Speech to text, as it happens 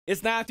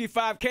It's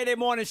 935 K-Day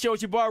Morning Show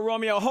with your boy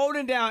Romeo,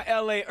 holding down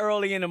L.A.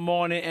 early in the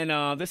morning,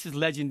 and this is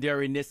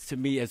legendariness to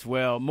me as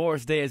well.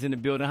 Morris Day is in the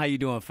building. How you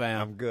doing,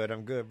 fam? I'm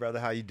good, brother.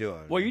 How you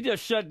doing? Well, you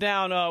just shut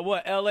down,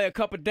 L.A. a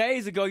couple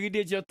days ago. You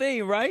did your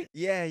thing, right?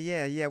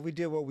 Yeah. We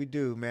did what we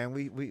do, man.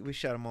 We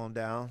shut them on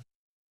down.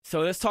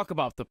 So let's talk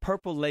about the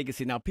Purple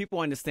Legacy. Now, people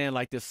understand,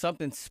 like, there's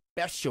something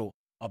special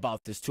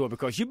about this tour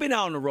because you've been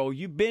out on the road,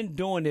 you've been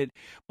doing it,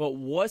 but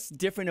what's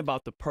different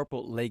about the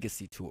Purple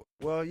Legacy tour?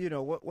 Well, you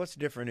know what's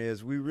different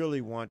is we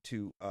really want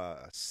to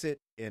sit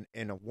in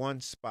a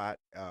one spot,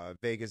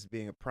 Vegas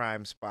being a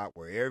prime spot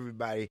where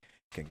everybody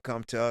can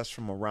come to us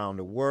from around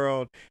the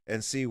world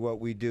and see what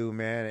we do,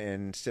 man.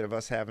 And instead of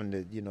us having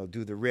to,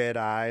 do the red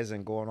eyes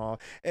and going all,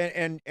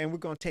 and we're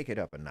gonna take it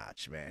up a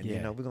notch, man.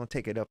 Yeah. We're gonna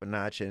take it up a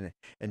notch and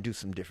do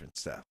some different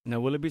stuff. Now,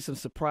 will it be some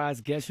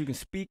surprise guests you can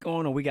speak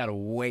on, or we gotta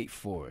wait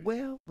for it?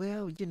 Well,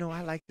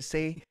 I like to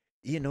say,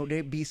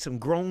 there'd be some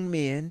grown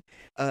men,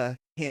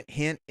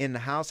 hint, in the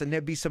house, and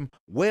there'd be some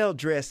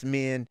well-dressed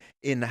men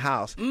in the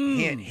house,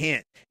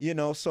 hint.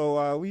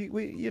 So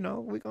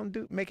we're gonna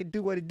make it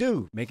do what it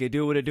do. Make it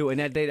do what it do. And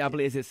that date, I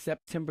believe, is it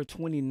September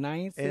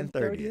 29th and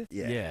 30th?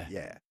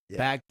 Yeah.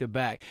 Back to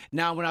back.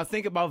 Now, when I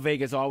think about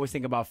Vegas, I always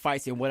think about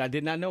fights, and what I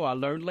did not know, I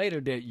learned later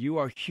that you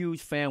are a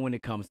huge fan when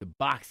it comes to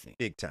boxing.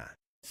 Big time.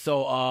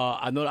 So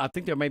I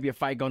think there may be a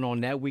fight going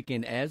on that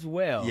weekend as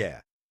well.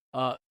 Yeah.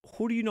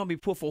 Who do you normally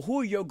pull for?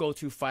 Who are your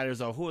go-to fighters,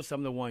 or who are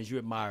some of the ones you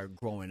admire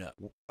growing up?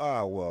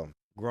 Well,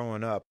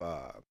 growing up,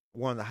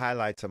 one of the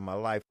highlights of my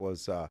life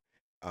was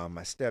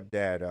my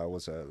stepdad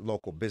was a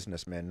local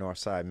businessman,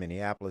 Northside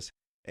Minneapolis,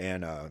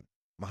 and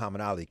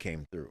Muhammad Ali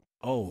came through.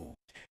 Oh.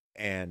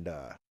 And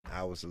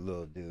I was a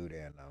little dude,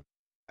 and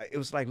it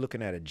was like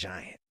looking at a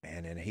giant,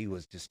 man, and he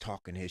was just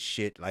talking his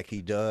shit like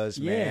he does,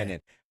 man.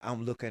 And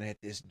I'm looking at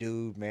this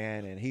dude,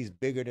 man, and he's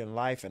bigger than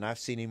life, and I've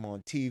seen him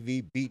on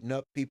TV beating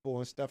up people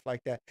and stuff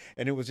like that,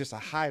 and it was just a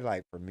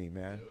highlight for me,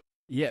 man.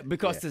 Yeah,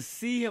 because to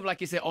see him,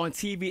 like you said, on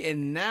TV,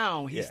 and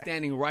now he's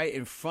standing right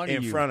in front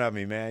of you. In front of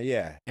me,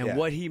 man, And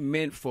what he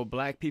meant for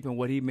black people and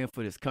what he meant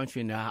for this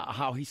country and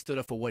how he stood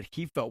up for what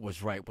he felt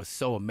was right was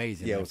so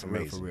amazing. Yeah, man, it was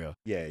amazing. For real.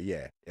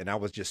 Yeah. And I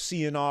was just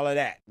seeing all of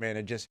that, man,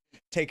 and just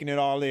taking it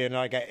all in.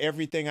 Like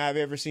everything I've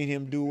ever seen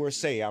him do or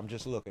say, I'm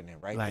just looking at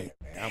right there,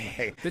 man. I'm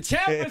like, the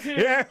champ is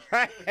here.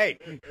 Yeah,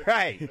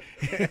 right.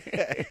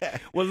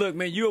 Well, look,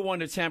 man, you are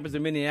one of the champions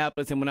of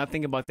Minneapolis, and when I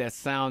think about that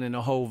sound and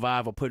the whole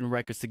vibe of putting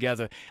records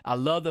together, I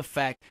love the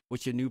fact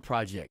with your new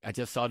project. I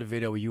just saw the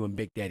video where you and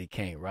Big Daddy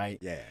Kane, right?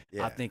 Yeah.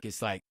 I think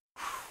it's like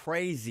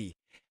crazy.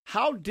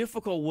 How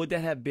difficult would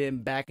that have been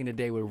back in the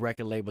day with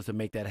record labels to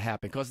make that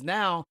happen? Because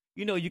now,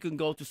 you can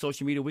go to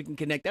social media, we can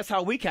connect. That's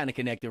how we kind of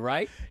connected,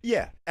 right?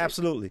 Yeah,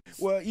 absolutely.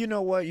 Well, you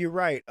know what? You're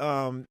right.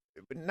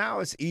 Now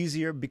it's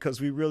easier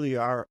because we really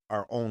are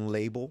our own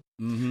label.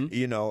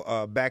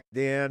 Back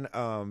then,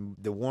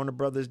 the Warner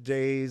Brothers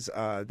days,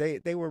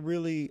 they were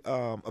really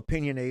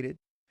opinionated,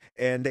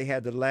 and they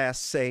had the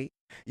last say.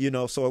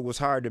 So it was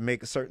hard to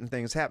make certain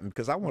things happen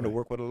because I wanted to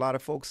work with a lot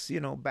of folks,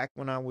 back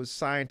when I was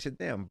signed to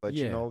them. But,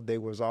 they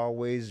was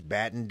always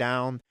batting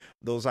down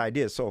those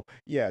ideas. So,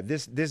 yeah,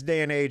 this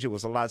day and age, it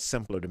was a lot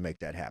simpler to make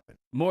that happen.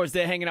 Morris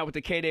there hanging out with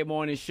the K-Day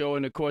Morning Show.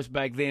 And, of course,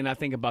 back then, I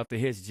think about the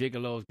hits,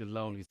 Gigolos,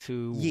 Galoney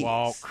 2,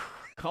 Walk.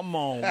 Come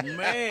on,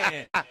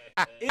 man.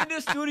 In the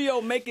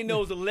studio making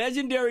those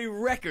legendary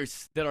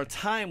records that are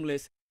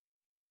timeless.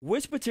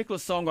 Which particular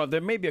song, or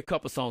there may be a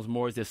couple songs,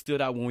 Morris, that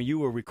stood out when you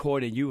were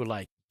recording, you were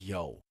like,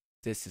 yo,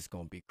 this is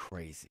going to be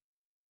crazy.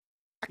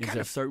 Is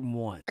there certain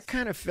ones? I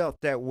kind of felt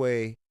that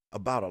way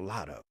about a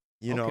lot of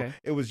them.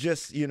 It was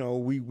just,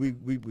 we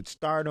would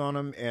start on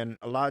them, and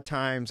a lot of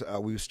times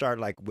we would start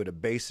like with a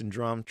bass and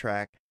drum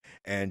track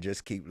and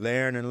just keep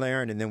layering,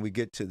 and then we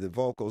get to the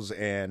vocals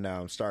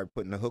and start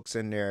putting the hooks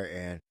in there,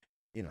 and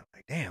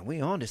like, damn,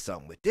 we on to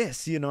something with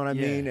this, you know what I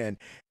mean?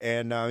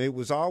 And it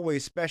was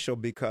always special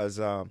because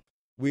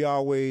we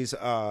always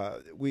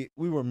we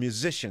were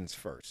musicians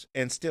first,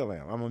 and still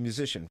am. I'm a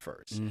musician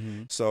first.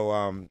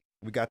 So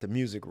we got the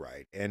music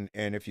right, and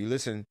if you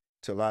listen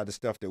to a lot of the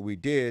stuff that we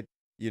did,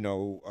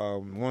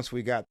 once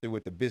we got through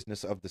with the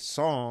business of the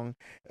song,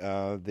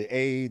 the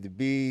A, the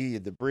B,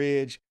 the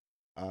bridge,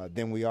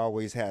 then we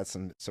always had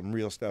some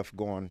real stuff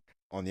going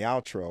on the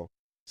outro,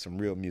 some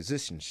real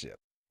musicianship.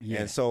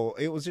 Yeah. And so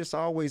it was just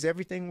always,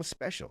 everything was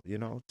special,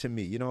 to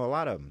me. A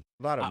lot of them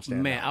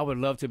stand man, out. I would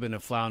love to have been a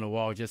fly on the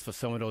wall just for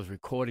some of those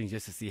recordings,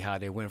 just to see how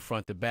they went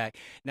front to back.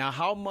 Now,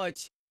 how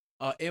much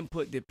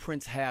input did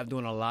Prince have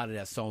doing a lot of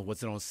that song?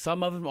 Was it on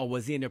some of them, or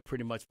was he in there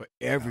pretty much for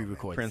every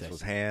recording Prince session?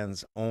 was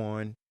hands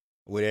on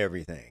with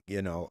everything,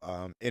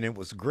 and it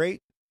was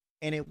great,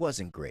 and it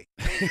wasn't great.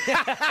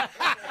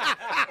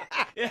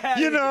 Yeah,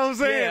 you know what I'm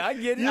saying? Yeah, I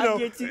get it. I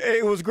get you.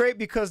 It was great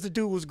because the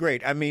dude was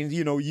great. I mean,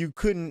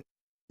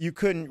 you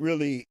couldn't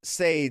really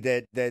say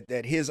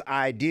that his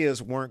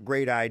ideas weren't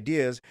great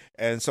ideas.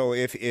 And so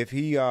if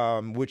he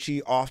which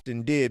he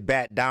often did,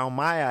 bat down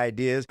my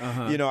ideas,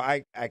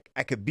 I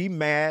could be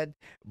mad,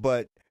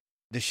 but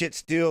the shit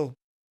still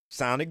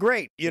sounded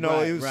great. You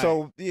know, Right, right.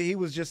 so he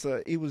was just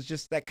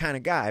that kind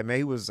of guy. I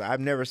mean, I've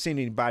never seen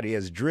anybody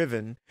as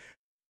driven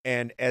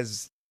and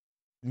as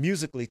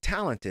musically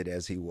talented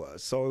as he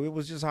was. So it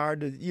was just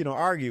hard to,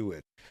 argue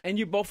with. And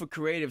you both are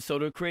creative, so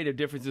the creative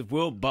differences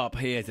will bump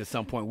heads at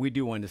some point. We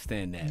do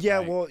understand that. Yeah,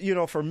 right?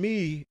 well, for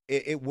me,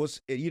 it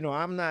was,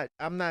 I'm not,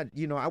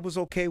 I was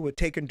okay with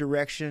taking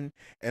direction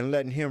and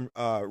letting him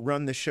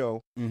run the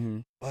show,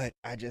 but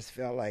I just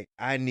felt like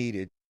I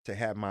needed to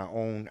have my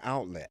own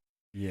outlet.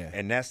 Yeah.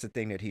 And that's the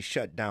thing that he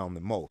shut down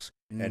the most.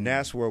 And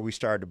that's where we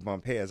started to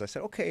bump heads. I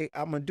said, okay,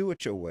 I'm going to do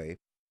it your way.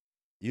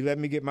 You let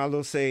me get my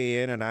little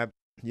say in, and I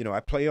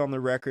play on the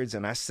records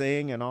and I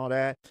sing and all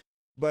that,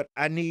 but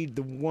I need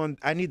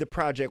the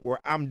project where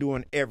I'm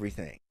doing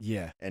everything.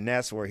 Yeah. And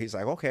that's where he's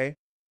like, okay,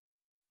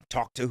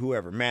 talk to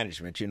whoever,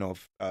 management,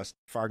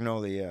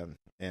 Fargnoli,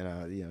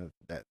 and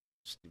that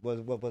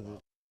what was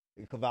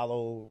it?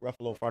 Cavallo,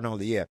 Ruffalo,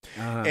 Fargnoli, yeah.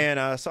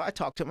 And so I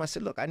talked to him. I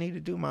said, look, I need to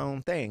do my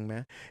own thing,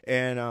 man.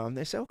 And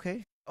they said,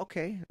 okay,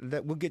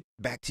 we'll get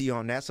back to you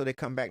on that. So they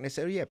come back and they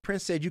said, oh, yeah,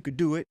 Prince said you could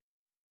do it,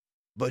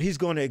 but he's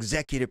going to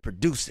executive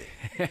produce it.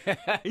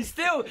 It's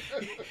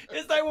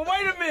like, well,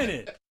 wait a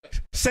minute.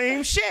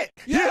 Same shit.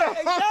 Yeah,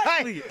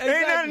 exactly.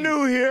 Ain't nothing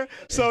new here.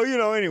 So,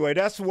 anyway,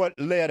 that's what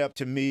led up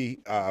to me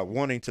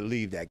wanting to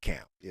leave that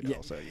camp.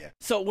 So yeah.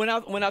 So when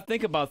I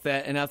think about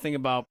that, and I think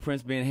about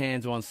Prince being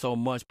hands-on so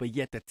much, but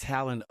yet the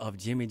talent of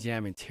Jimmy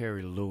Jam and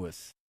Terry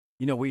Lewis,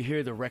 we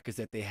hear the records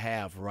that they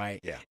have, right?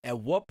 Yeah. At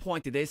what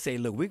point did they say,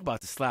 look, we're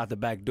about to slide the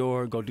back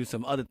door, go do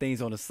some other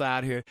things on the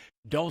side here.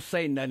 Don't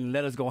say nothing.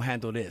 Let us go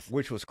handle this.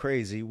 Which was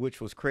crazy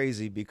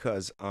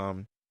because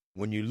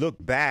when you look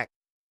back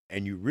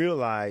and you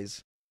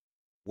realize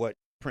what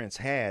Prince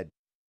had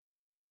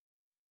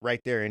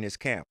right there in his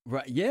camp.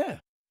 Right, yeah.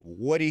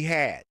 What he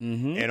had.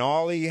 And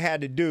all he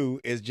had to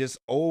do is just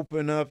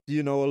open up, a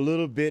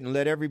little bit and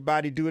let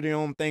everybody do their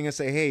own thing and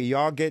say, hey,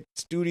 y'all get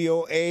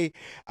studio A,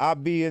 I'll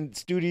be in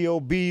studio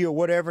B or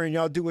whatever, and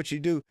y'all do what you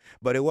do.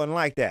 But it wasn't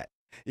like that.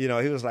 He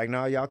was like,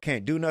 no, y'all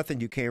can't do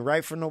nothing. You can't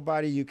write for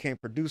nobody. You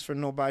can't produce for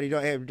nobody.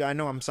 I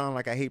know I'm sounding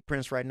like I hate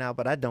Prince right now,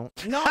 but I don't.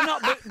 No,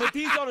 but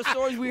these are the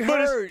stories we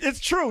heard.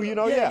 It's true,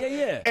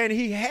 Yeah. And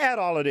he had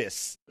all of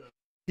this.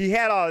 He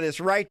had all of this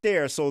right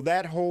there, so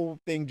that whole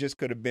thing just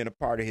could have been a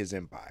part of his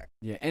empire.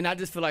 Yeah, and I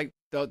just feel like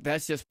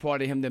that's just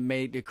part of him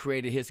that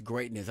created his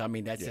greatness. I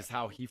mean, that's just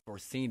how he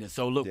foreseen it.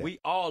 So look, we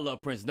all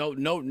love Prince,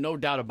 no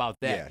doubt about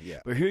that. Yeah.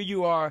 But here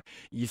you are,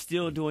 you're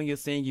still doing your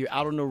thing. You're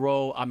out on the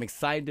road. I'm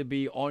excited to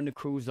be on the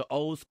cruise, the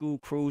old school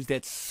cruise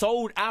that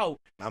sold out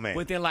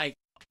within like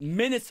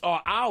minutes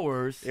or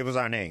hours. It was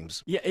our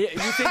names. Yeah, you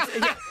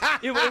think,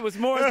 it was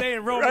Morris Day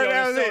and Romeo.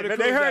 Right, but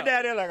they heard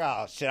that, they're like,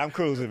 oh shit, I'm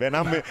cruising, man.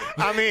 I'm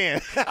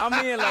in.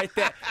 I'm in like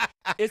that.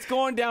 It's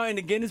going down in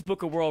the Guinness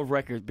Book of World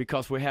Records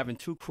because we're having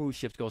 2 cruise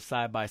ships go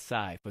side by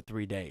side for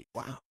 3 days.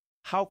 Wow.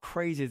 How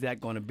crazy is that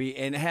going to be?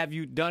 And have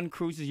you done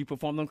cruises? You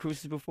performed on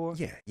cruises before?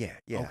 Yeah.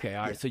 Okay,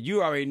 all right. So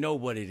you already know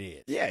what it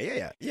is.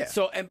 Yeah.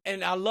 So,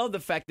 and I love the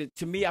fact that,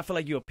 to me, I feel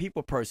like you're a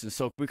people person.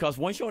 So, because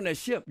once you're on that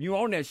ship, you're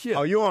on that ship.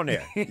 Oh, you're on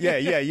there.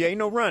 Yeah. Ain't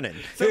no running.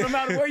 So no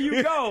matter where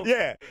you go.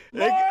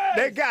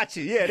 They got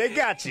you. Yeah, they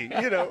got you.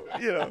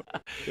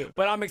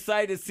 But I'm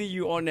excited to see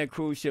you on that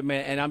cruise ship,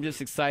 man. And I'm just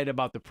excited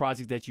about the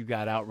project that you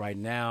got out right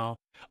now.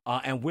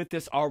 And with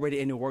this already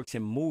in the works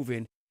and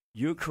moving,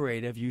 you're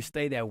creative. You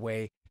stay that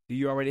way. Do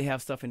you already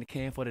have stuff in the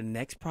can for the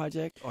next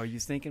project? Or are you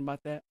thinking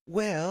about that?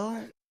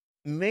 Well,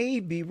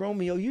 maybe,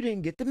 Romeo, you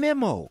didn't get the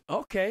memo.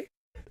 Okay.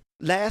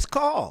 Last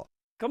call.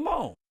 Come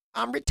on.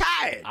 I'm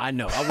retired. I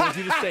know. I want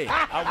you to say it.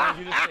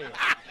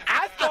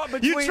 I thought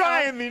between you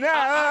trying me now.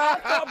 I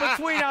thought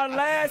between our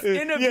last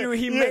interview,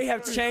 he may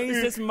have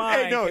changed his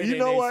mind. Hey, no, you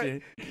know what?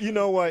 You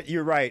know what?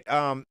 You're right.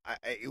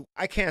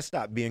 I can't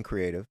stop being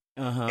creative.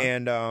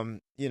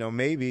 And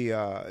maybe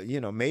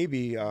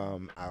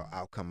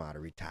I'll come out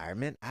of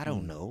retirement. I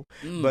don't know,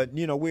 but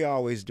we're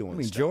always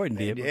doing stuff. Jordan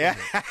did. Yeah.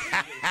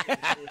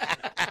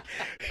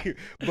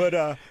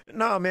 But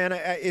no, man,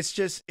 it's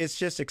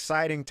just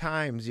exciting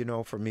times,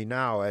 for me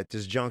now at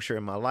this juncture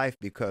in my life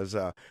because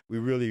we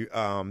really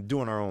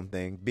doing our own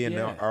thing, being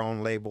our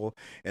own label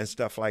and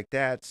stuff like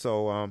that.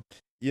 So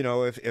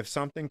if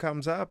something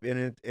comes up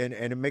and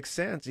it makes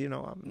sense, I'm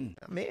in,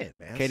 man.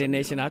 KD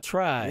Nation, I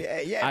tried.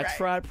 I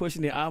tried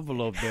pushing the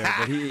envelope there,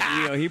 but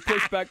he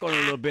pushed back on it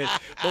a little bit.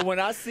 But when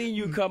I seen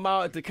you come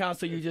out at the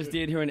concert you just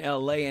did here in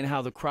LA and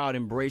how the crowd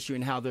embraced you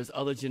and how there's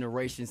other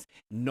generations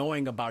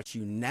knowing about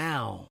you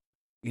now.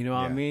 You know what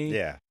I mean?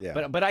 Yeah.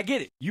 But I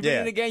get it. You've been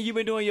in the game, you've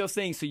been doing your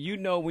thing, so you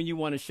know when you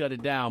want to shut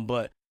it down.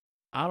 But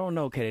I don't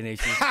know, KD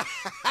Nation.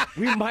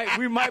 we might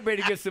be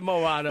able to get some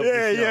more out of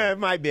it. Yeah,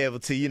 might be able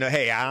to.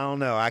 Hey, I don't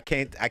know. I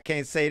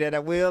can't say that I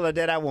will or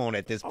that I won't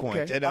at this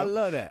point. I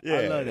love that.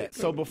 I love that.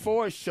 So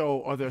before a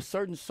show, are there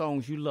certain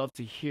songs you love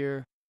to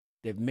hear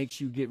that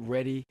makes you get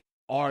ready?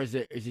 Or is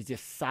it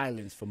just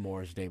silence for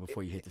Morris Day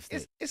before you hit the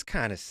stage? It's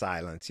kind of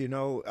silence,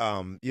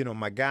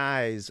 my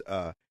guys,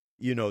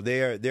 you know,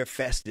 they're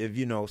festive,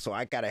 you know, so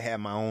I got to have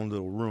my own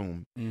little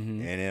room.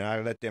 And then I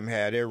let them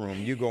have their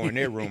room. You go in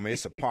their room,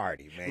 it's a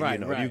party, man. Right,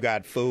 you know, you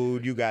got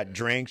food, you got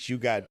drinks, you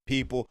got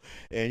people.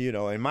 And, you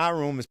know, and my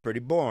room is pretty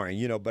boring,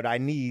 you know, but I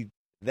need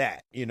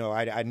that. You know,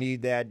 I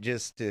need that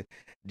just to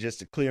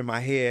clear my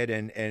head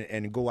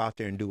and go out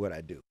there and do what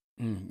I do.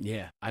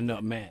 Yeah, I know,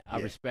 man.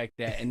 I respect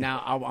that. And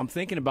now I'm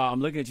thinking about,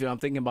 I'm looking at you, I'm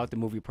thinking about the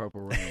movie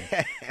Purple Rain.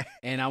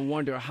 And I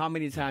wonder how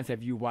many times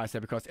have you watched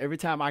that? Because every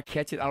time I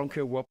catch it, I don't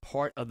care what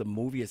part of the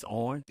movie it's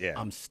on,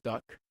 I'm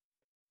stuck,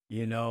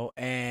 you know?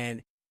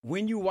 And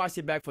when you watch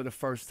it back for the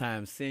first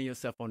time, seeing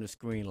yourself on the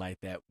screen like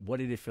that, what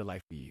did it feel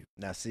like for you?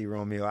 Now, see,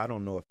 Romeo, I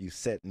don't know if you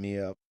set me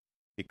up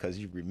because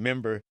you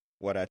remember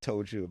what I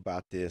told you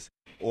about this,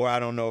 or I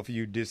don't know if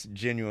you just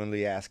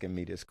genuinely asking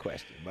me this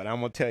question, but I'm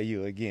going to tell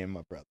you again,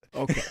 my brother.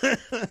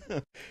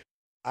 Okay.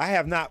 I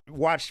have not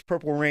watched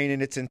Purple Rain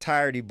in its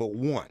entirety but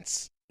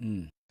once,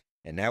 and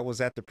that was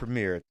at the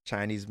premiere at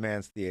Chinese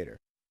Man's Theater.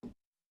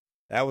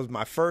 That was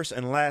my first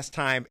and last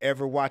time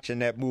ever watching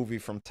that movie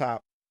from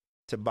top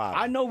to bottom.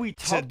 I know we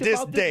talked to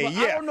this about day, this,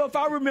 but I don't know if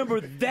I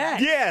remember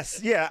that.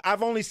 Yes,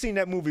 I've only seen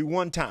that movie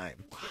one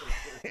time.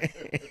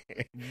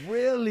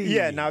 Really?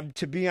 Yeah. Now,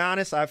 to be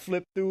honest, I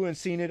flipped through and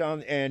seen it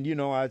on, and you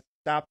know, I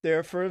stopped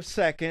there for a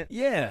second.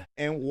 Yeah.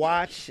 And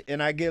watch,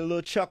 and I get a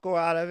little chuckle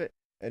out of it,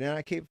 and then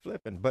I keep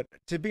flipping. But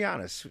to be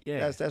honest,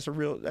 that's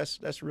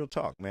real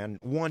talk, man.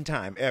 One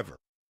time ever.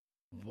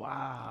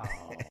 Wow.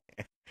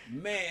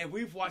 Man,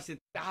 we've watched it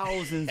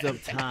thousands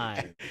of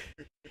times.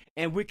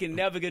 And we can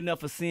never get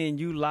enough of seeing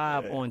you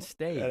live on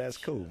stage. Yeah, that's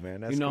cool,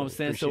 man. That's you know cool. what I'm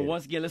saying? Appreciate so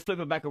once again, let's flip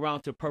it back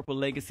around to Purple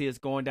Legacy. It's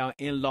going down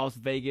in Las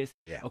Vegas.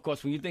 Yeah. Of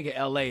course, when you think of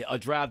L.A., a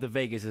drive to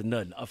Vegas is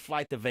nothing. A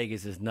flight to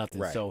Vegas is nothing.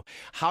 Right. So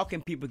how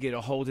can people get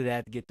a hold of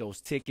that, get those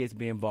tickets,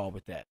 be involved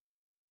with that?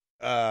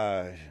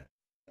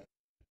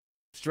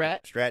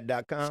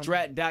 Strat.com.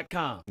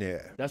 Strat.com.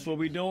 Yeah. That's what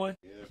we're doing?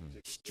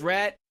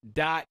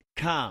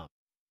 Strat.com.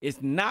 It's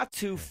not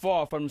too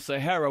far from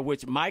Sahara,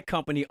 which my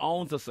company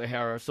owns the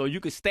Sahara. So you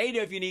can stay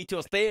there if you need to,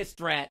 or stay at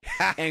Strat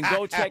and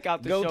go check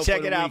out the show. Go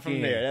check it out from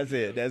there. That's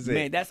it. That's it.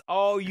 Man, that's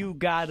all you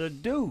got to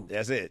do.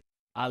 That's it.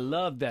 I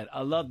love that.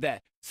 I love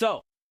that.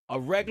 So a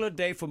regular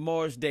day for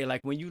Morris Day, like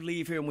when you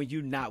leave here and when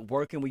you're not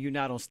working, when you're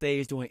not on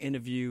stage doing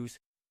interviews,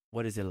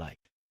 what is it like?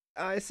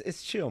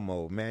 It's chill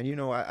mode, man. You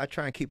know, I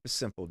try and keep it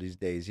simple these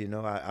days. You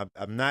know,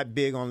 I'm not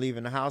big on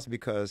leaving the house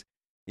because,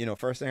 you know,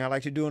 first thing I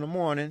like to do in the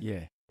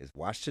morning is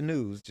watch the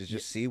news to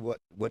just see what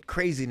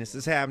craziness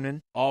is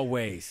happening.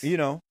 Always. You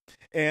know,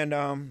 and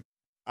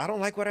I don't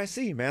like what I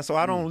see, man. So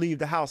I don't leave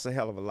the house a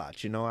hell of a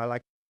lot. You know, I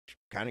like to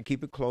kind of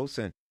keep it close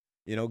and,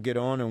 you know, get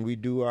on and we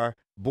do our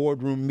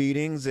boardroom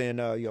meetings. And,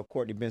 you know,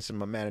 Courtney Benson,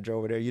 my manager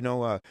over there, you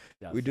know,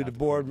 we do the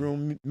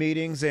boardroom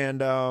meetings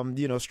and,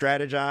 you know,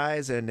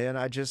 strategize. And then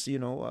I just, you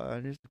know,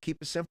 just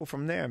keep it simple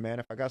from there, man.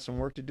 If I got some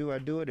work to do, I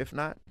do it. If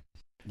not,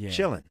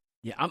 chilling.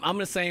 Yeah, I'm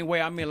the same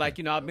way. I mean, like,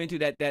 you know, I've been through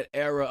that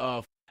era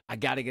of I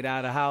got to get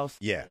out of the house.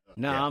 Yeah.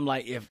 Now I'm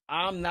like, if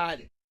I'm not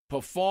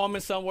performing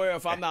somewhere,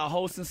 if I'm not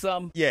hosting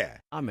something,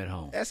 I'm at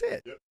home. That's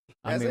it.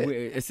 I mean,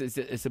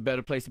 it's a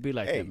better place to be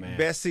like that, man.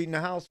 Best seat in the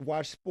house,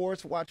 watch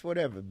sports, watch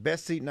whatever.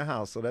 Best seat in the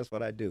house, so that's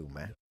what I do,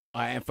 man.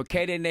 All right, and for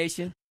K-Day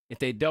Nation, if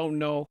they don't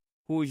know,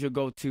 who is your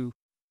go-to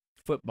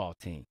football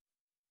team?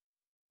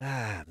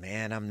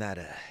 Man, I'm not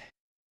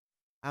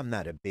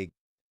a big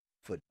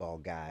football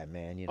guy,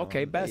 man. You know.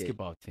 Okay,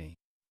 basketball team.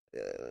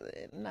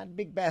 Not a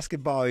big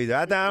basketball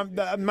either.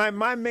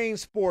 My main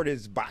sport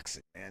is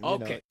boxing, man.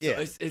 Okay, you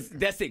know? so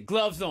that's it.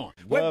 Gloves on.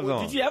 Gloves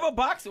on. Did you ever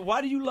box?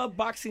 Why do you love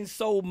boxing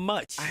so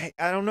much?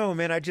 I don't know,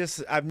 man.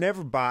 I've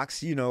never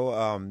boxed, you know,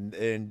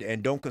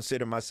 and don't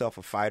consider myself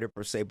a fighter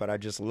per se, but I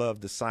just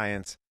love the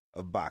science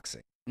of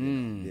boxing.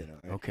 You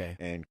know. Okay.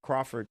 And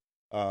Crawford,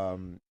 you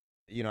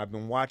know, I've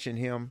been watching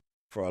him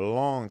for a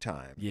long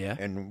time. Yeah.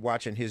 And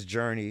watching his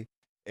journey.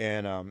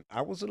 And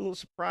I was a little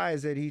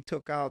surprised that he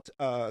took out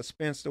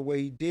Spence the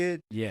way he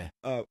did. Yeah.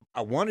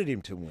 I wanted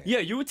him to win. Yeah,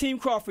 you were Team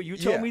Crawford. You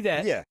told me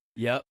that. Yeah.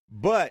 Yep.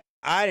 But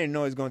I didn't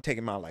know he was going to take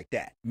him out like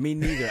that. Me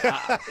neither.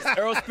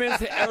 Errol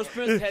Spence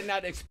had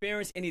not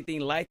experienced anything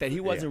like that. He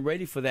wasn't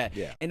ready for that.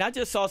 Yeah. And I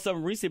just saw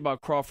something recently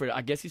about Crawford.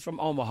 I guess he's from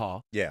Omaha.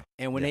 Yeah.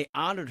 And when they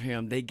honored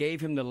him, they gave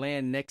him the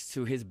land next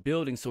to his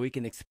building so he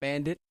can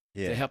expand it.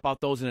 To help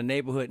out those in the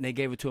neighborhood, and they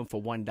gave it to him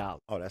for $1.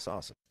 Oh, that's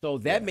awesome. So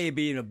that may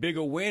be a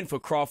bigger win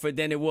for Crawford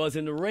than it was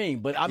in the ring.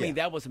 But, I mean,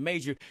 that was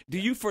major. Do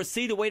you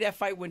foresee the way that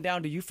fight went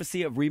down? Do you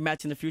foresee a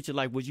rematch in the future?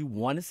 Like, would you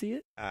want to see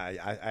it? I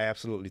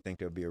absolutely think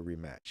there'll be a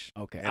rematch.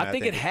 Okay. And I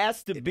think it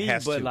has to be,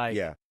 but like.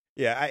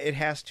 Yeah, it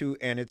has to,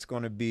 and it's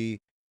going to be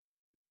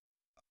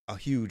a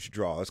huge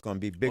draw. It's going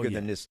to be bigger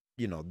than this,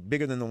 you know,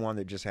 bigger than the one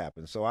that just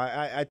happened. So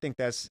I think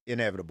that's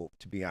inevitable,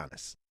 to be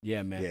honest.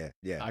 Yeah, man.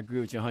 Yeah. I agree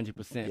with you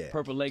 100%. Yeah.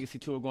 Purple Legacy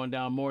Tour going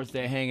down. Morris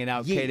Day hanging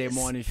out. K-Day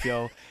Morning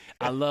Show.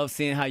 I love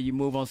seeing how you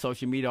move on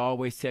social media. I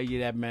always tell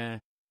you that,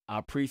 man. I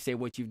appreciate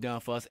what you've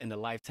done for us and the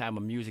lifetime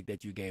of music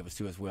that you gave us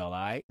to as well, all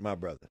right? My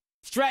brother.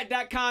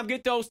 Strat.com.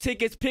 Get those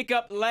tickets. Pick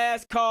up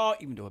last call,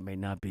 even though it may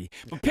not be.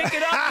 But pick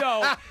it up,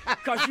 though,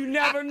 because you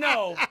never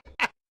know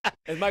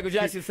As Michael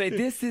Jackson say,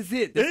 this is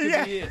it. This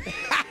could be it.